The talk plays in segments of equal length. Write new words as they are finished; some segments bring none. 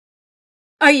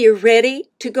Are you ready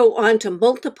to go on to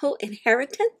multiple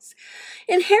inheritance?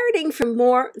 Inheriting from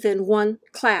more than one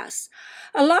class.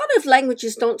 A lot of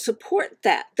languages don't support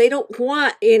that. They don't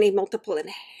want any multiple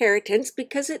inheritance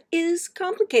because it is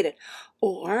complicated.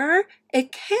 Or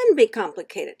it can be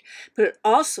complicated, but it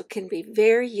also can be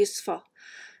very useful.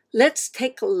 Let's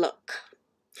take a look.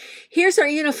 Here's our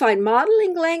unified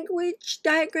modeling language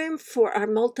diagram for our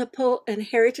multiple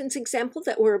inheritance example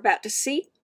that we're about to see.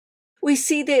 We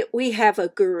see that we have a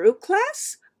guru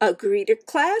class, a greeter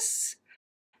class,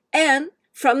 and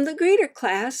from the greeter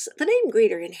class, the name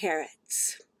greeter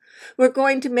inherits. We're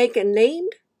going to make a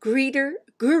named greeter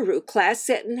guru class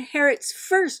that inherits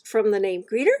first from the name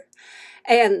greeter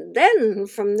and then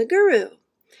from the guru.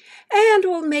 And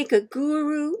we'll make a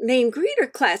guru named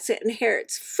greeter class that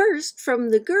inherits first from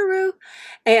the guru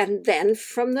and then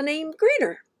from the named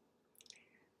greeter.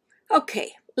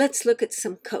 Okay, let's look at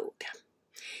some code.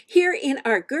 Here in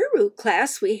our guru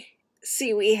class, we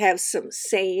see we have some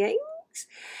sayings,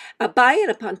 a by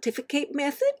and a pontificate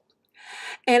method,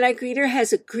 and our greeter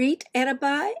has a greet and a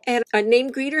by, and our name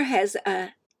greeter has a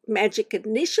magic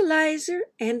initializer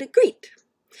and a greet.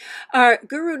 Our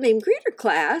guru name greeter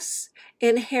class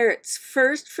inherits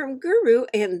first from guru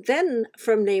and then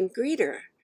from name greeter.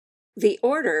 The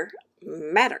order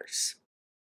matters.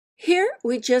 Here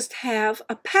we just have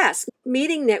a pass,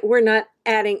 meaning that we're not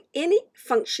adding any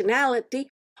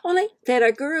functionality, only that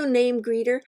our guru name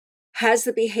greeter has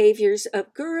the behaviors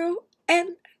of guru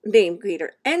and name greeter.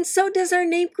 And so does our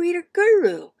name greeter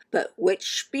guru. But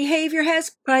which behavior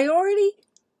has priority?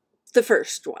 The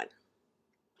first one.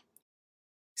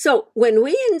 So when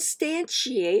we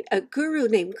instantiate a guru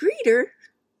name greeter,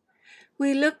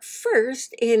 we look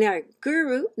first in our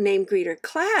guru name greeter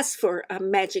class for a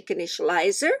magic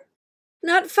initializer.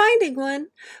 Not finding one,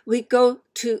 we go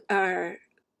to our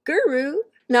guru.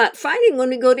 Not finding one,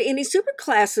 we go to any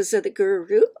superclasses of the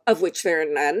guru, of which there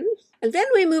are none. And then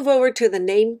we move over to the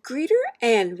name greeter,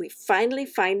 and we finally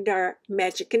find our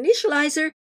magic initializer,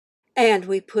 and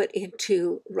we put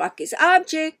into Rocky's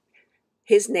object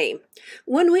his name.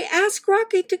 When we ask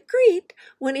Rocky to greet,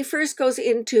 when he first goes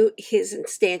into his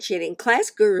instantiating class,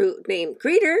 guru name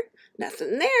greeter,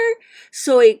 nothing there.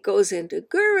 So he goes into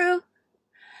guru,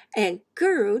 and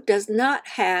guru does not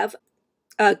have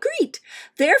a greet.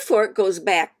 Therefore, it goes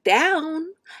back down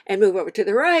and move over to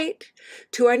the right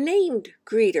to our named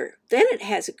greeter. Then it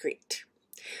has a greet.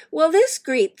 Well, this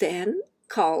greet then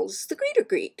calls the greeter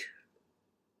greet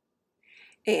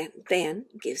and then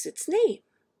gives its name.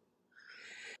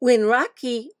 When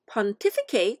Rocky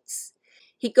pontificates,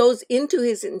 he goes into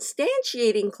his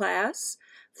instantiating class.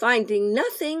 Finding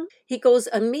nothing, he goes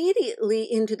immediately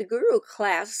into the guru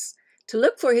class to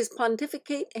look for his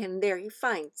pontificate, and there he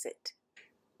finds it.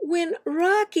 When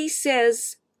Rocky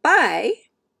says bye,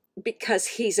 because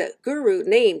he's a guru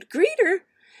named greeter,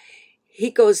 he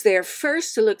goes there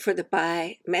first to look for the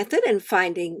bye method, and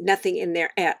finding nothing in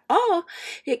there at all,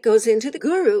 it goes into the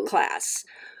guru class,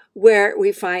 where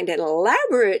we find an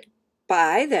elaborate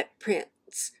bye that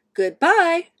prints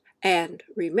goodbye and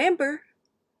remember.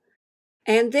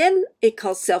 And then it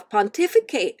calls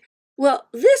self-pontificate. Well,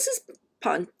 this is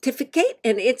pontificate,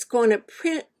 and it's going to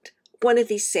print one of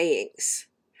these sayings.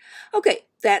 Okay,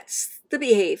 that's the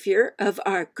behavior of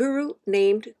our guru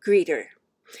named greeter.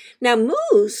 Now,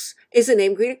 Moose is a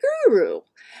name greeter guru,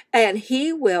 and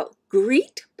he will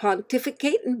greet,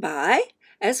 pontificate, and bye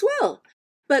as well.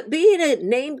 But being a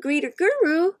named greeter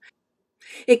guru,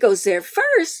 it goes there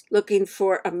first looking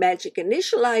for a magic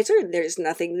initializer, and there's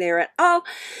nothing there at all.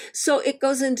 So it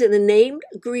goes into the named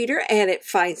greeter, and it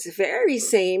finds the very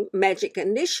same magic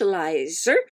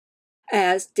initializer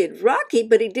as did Rocky,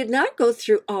 but he did not go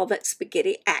through all that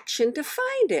spaghetti action to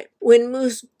find it. When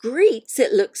Moose greets,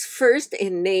 it looks first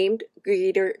in named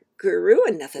greeter guru,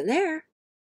 and nothing there.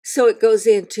 So it goes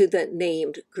into the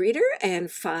named greeter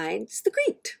and finds the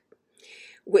greet,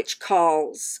 which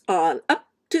calls on up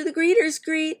to the greeter's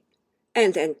greet,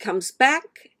 and then comes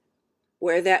back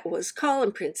where that was called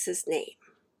and prints his name.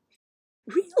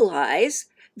 Realize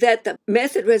that the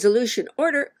method resolution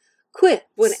order quits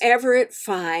whenever it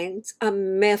finds a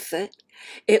method.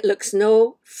 It looks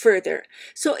no further.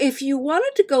 So if you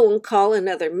wanted to go and call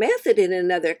another method in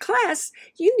another class,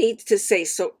 you need to say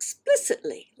so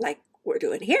explicitly, like we're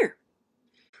doing here.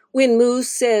 When Moose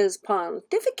says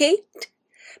pontificate,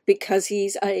 because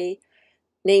he's a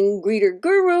named greeter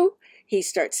guru, he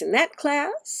starts in that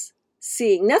class.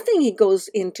 Seeing nothing, he goes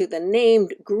into the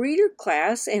named greeter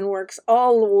class and works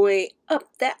all the way up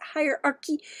that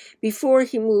hierarchy before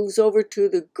he moves over to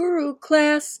the guru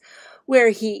class,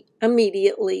 where he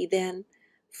immediately then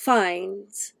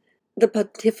finds the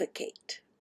pontificate.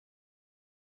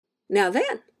 Now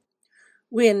then,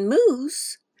 when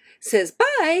Moose says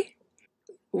bye,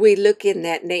 we look in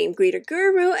that name greeter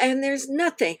guru and there's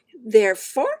nothing.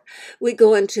 Therefore, we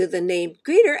go into the name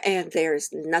greeter and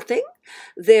there's nothing.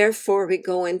 Therefore, we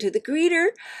go into the greeter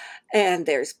and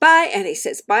there's bye and he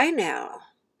says bye now.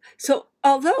 So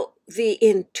although the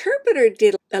interpreter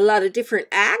did a lot of different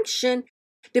action,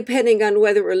 depending on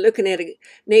whether we're looking at a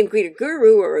name greeter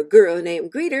guru or a guru name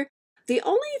greeter, the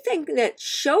only thing that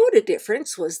showed a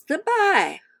difference was the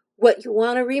bye. What you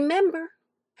want to remember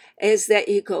is that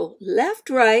you go left,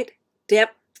 right,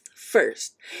 depth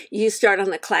first. You start on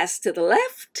the class to the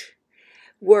left,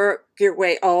 work your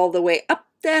way all the way up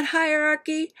that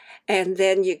hierarchy, and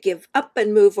then you give up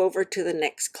and move over to the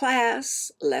next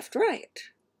class, left, right.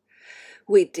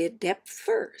 We did depth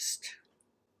first.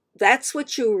 That's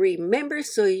what you remember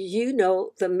so you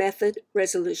know the method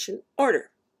resolution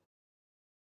order.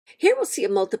 Here we'll see a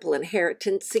multiple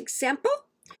inheritance example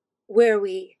where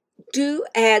we do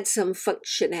add some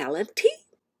functionality.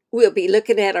 We'll be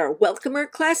looking at our welcomer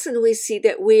class and we see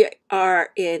that we are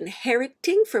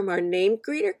inheriting from our name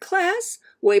greeter class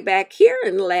way back here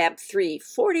in Lab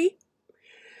 340,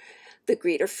 the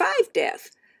greeter 5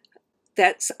 def.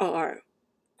 That's our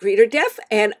greeter def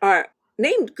and our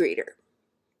named greeter.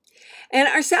 And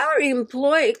our salaried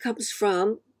employee comes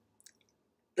from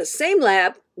the same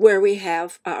lab where we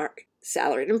have our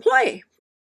salaried employee.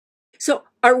 So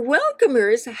our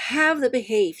welcomers have the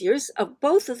behaviors of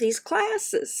both of these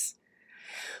classes.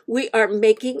 We are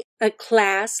making a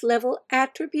class level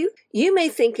attribute. You may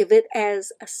think of it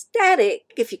as a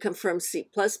static if you come from C++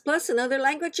 and other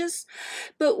languages,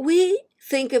 but we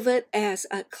think of it as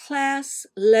a class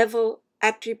level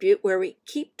attribute where we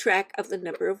keep track of the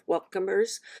number of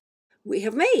welcomers we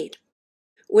have made.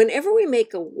 Whenever we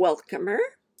make a welcomer,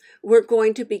 we're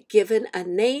going to be given a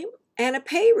name and a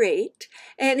pay rate,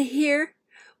 and here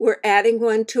we're adding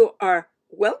one to our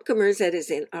welcomers that is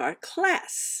in our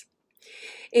class.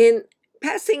 In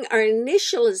passing our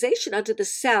initialization onto the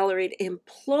salaried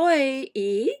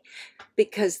employee,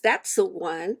 because that's the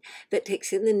one that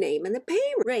takes in the name and the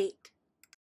pay rate.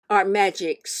 Our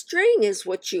magic string is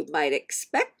what you might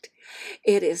expect.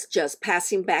 It is just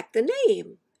passing back the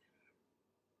name.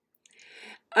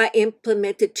 I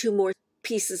implemented 2 more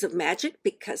pieces of magic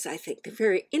because I think they're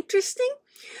very interesting.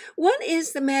 One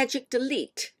is the magic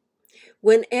delete.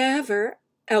 Whenever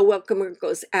a welcomer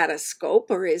goes out of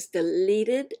scope or is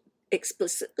deleted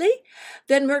explicitly,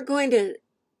 then we're going to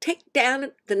take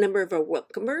down the number of our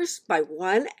welcomers by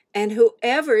 1, and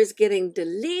whoever is getting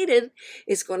deleted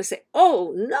is going to say,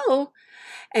 oh no,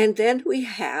 and then we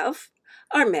have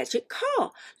our magic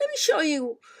call. Let me show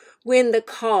you when the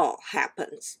call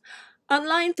happens. On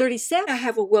line 37, I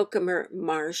have a welcomer,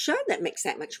 Marcia, that makes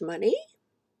that much money.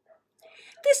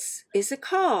 This is a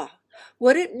call.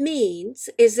 What it means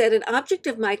is that an object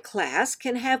of my class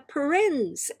can have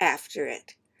parens after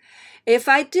it. If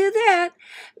I do that,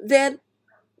 then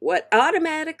what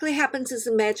automatically happens is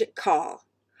a magic call.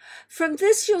 From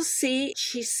this, you'll see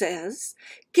she says,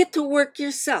 get to work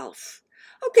yourself.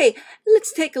 Okay,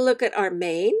 let's take a look at our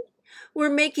main. We're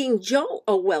making Joe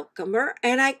a welcomer,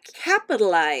 and I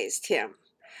capitalized him.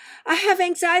 I have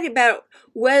anxiety about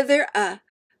whether a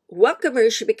welcomer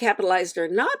should be capitalized or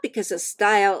not, because a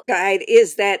style guide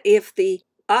is that if the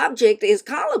object is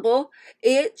callable,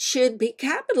 it should be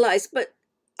capitalized. But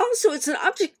also, it's an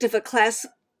object of a class,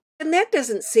 and that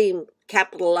doesn't seem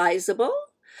capitalizable.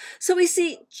 So we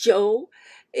see Joe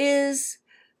is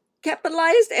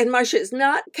capitalized and Marcia is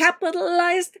not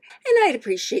capitalized, and I'd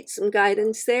appreciate some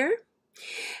guidance there.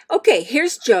 Okay,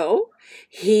 here's Joe.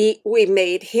 We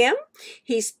made him.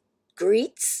 He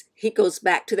greets. He goes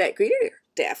back to that greeter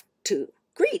def to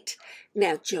greet.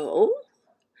 Now, Joe,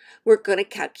 we're going to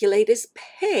calculate his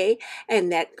pay,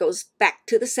 and that goes back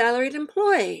to the salaried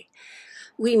employee.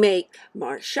 We make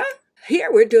Marcia. Here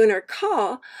we're doing our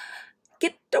call.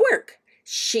 Get to work.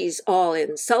 She's all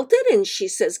insulted, and she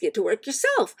says, get to work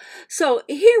yourself. So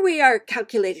here we are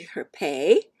calculating her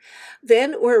pay.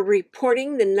 Then we're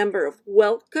reporting the number of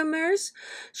welcomers,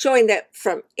 showing that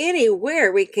from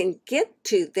anywhere we can get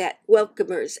to that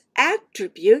welcomer's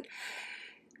attribute.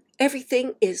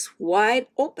 Everything is wide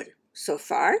open so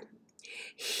far.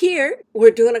 Here,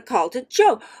 we're doing a call to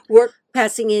Joe. We're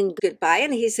passing in goodbye,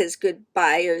 and he says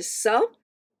goodbye yourself.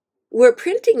 We're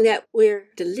printing that we're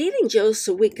deleting Joe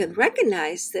so we can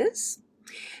recognize this.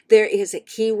 There is a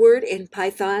keyword in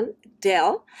Python,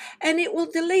 del, and it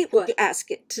will delete what you ask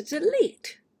it to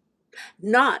delete.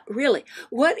 Not really.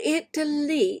 What it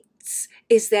deletes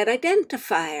is that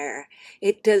identifier.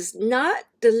 It does not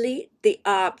delete the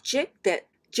object that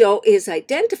Joe is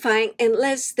identifying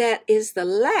unless that is the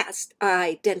last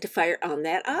identifier on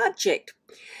that object.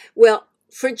 Well,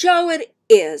 for Joe it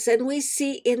is, and we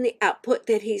see in the output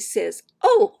that he says,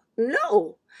 "Oh,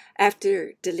 no,"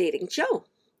 after deleting Joe.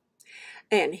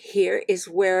 And here is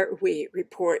where we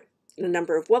report the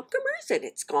number of welcomers, and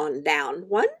it's gone down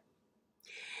 1.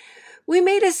 We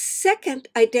made a second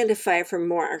identifier for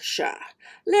Marcia,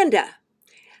 Linda.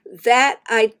 That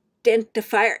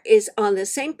identifier is on the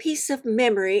same piece of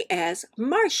memory as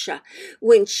Marcia.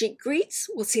 When she greets,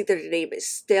 we'll see that her name is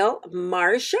still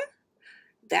Marcia.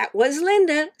 That was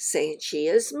Linda saying she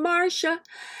is Marcia.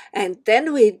 And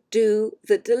then we do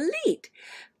the delete.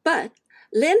 But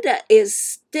Linda is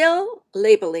still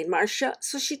labeling Marcia,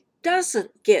 so she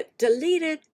doesn't get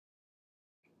deleted.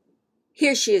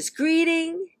 Here she is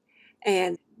greeting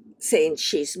and saying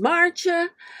she's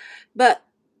Marcia, but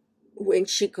when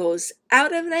she goes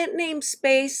out of that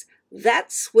namespace,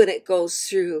 that's when it goes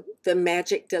through the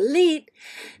magic delete.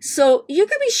 So you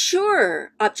can be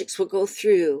sure objects will go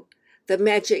through the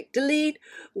magic delete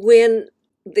when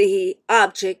the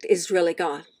object is really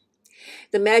gone.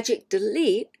 The magic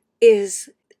delete is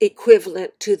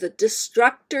equivalent to the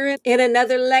destructor in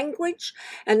another language,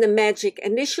 and the magic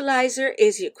initializer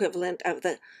is the equivalent of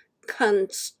the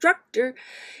constructor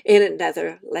in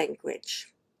another language.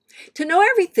 To know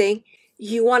everything,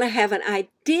 you want to have an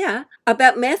idea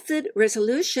about method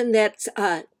resolution that's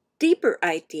a deeper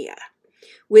idea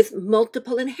with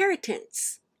multiple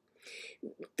inheritance.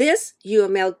 This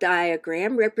UML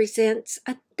diagram represents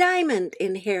a diamond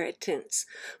inheritance,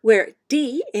 where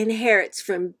D inherits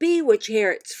from B, which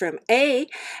inherits from A,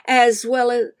 as well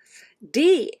as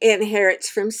D inherits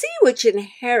from C, which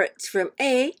inherits from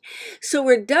A, so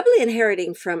we're doubly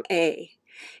inheriting from A.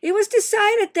 It was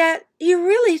decided that you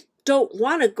really don't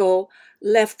want to go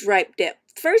left, right,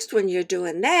 depth first when you're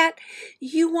doing that.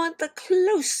 You want the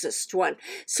closest one,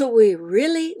 so we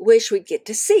really wish we'd get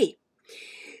to C.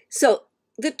 So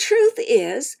the truth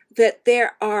is that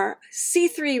there are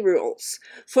C3 rules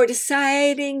for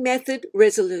deciding method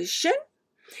resolution,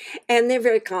 and they're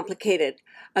very complicated.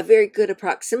 A very good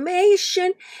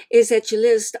approximation is that you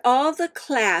list all the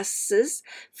classes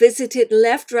visited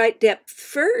left, right, depth,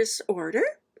 first order,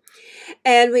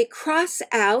 and we cross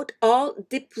out all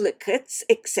duplicates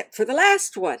except for the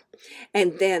last one.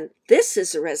 And then this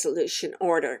is a resolution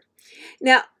order.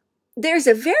 Now, there's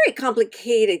a very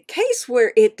complicated case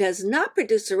where it does not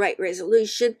produce the right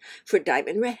resolution for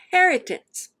diamond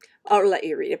inheritance. I'll let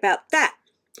you read about that.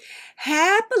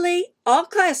 Happily, all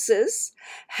classes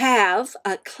have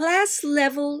a class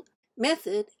level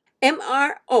method,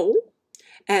 MRO,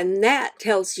 and that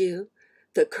tells you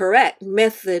the correct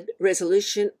method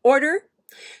resolution order,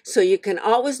 so you can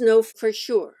always know for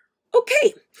sure.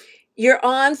 Okay, you're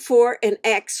on for an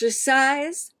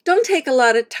exercise. Don't take a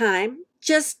lot of time.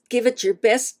 Just give it your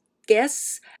best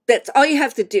guess. That's all you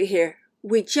have to do here.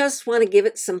 We just want to give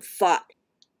it some thought.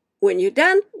 When you're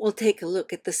done, we'll take a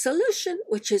look at the solution,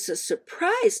 which is a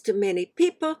surprise to many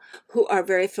people who are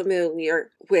very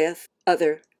familiar with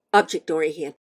other object-oriented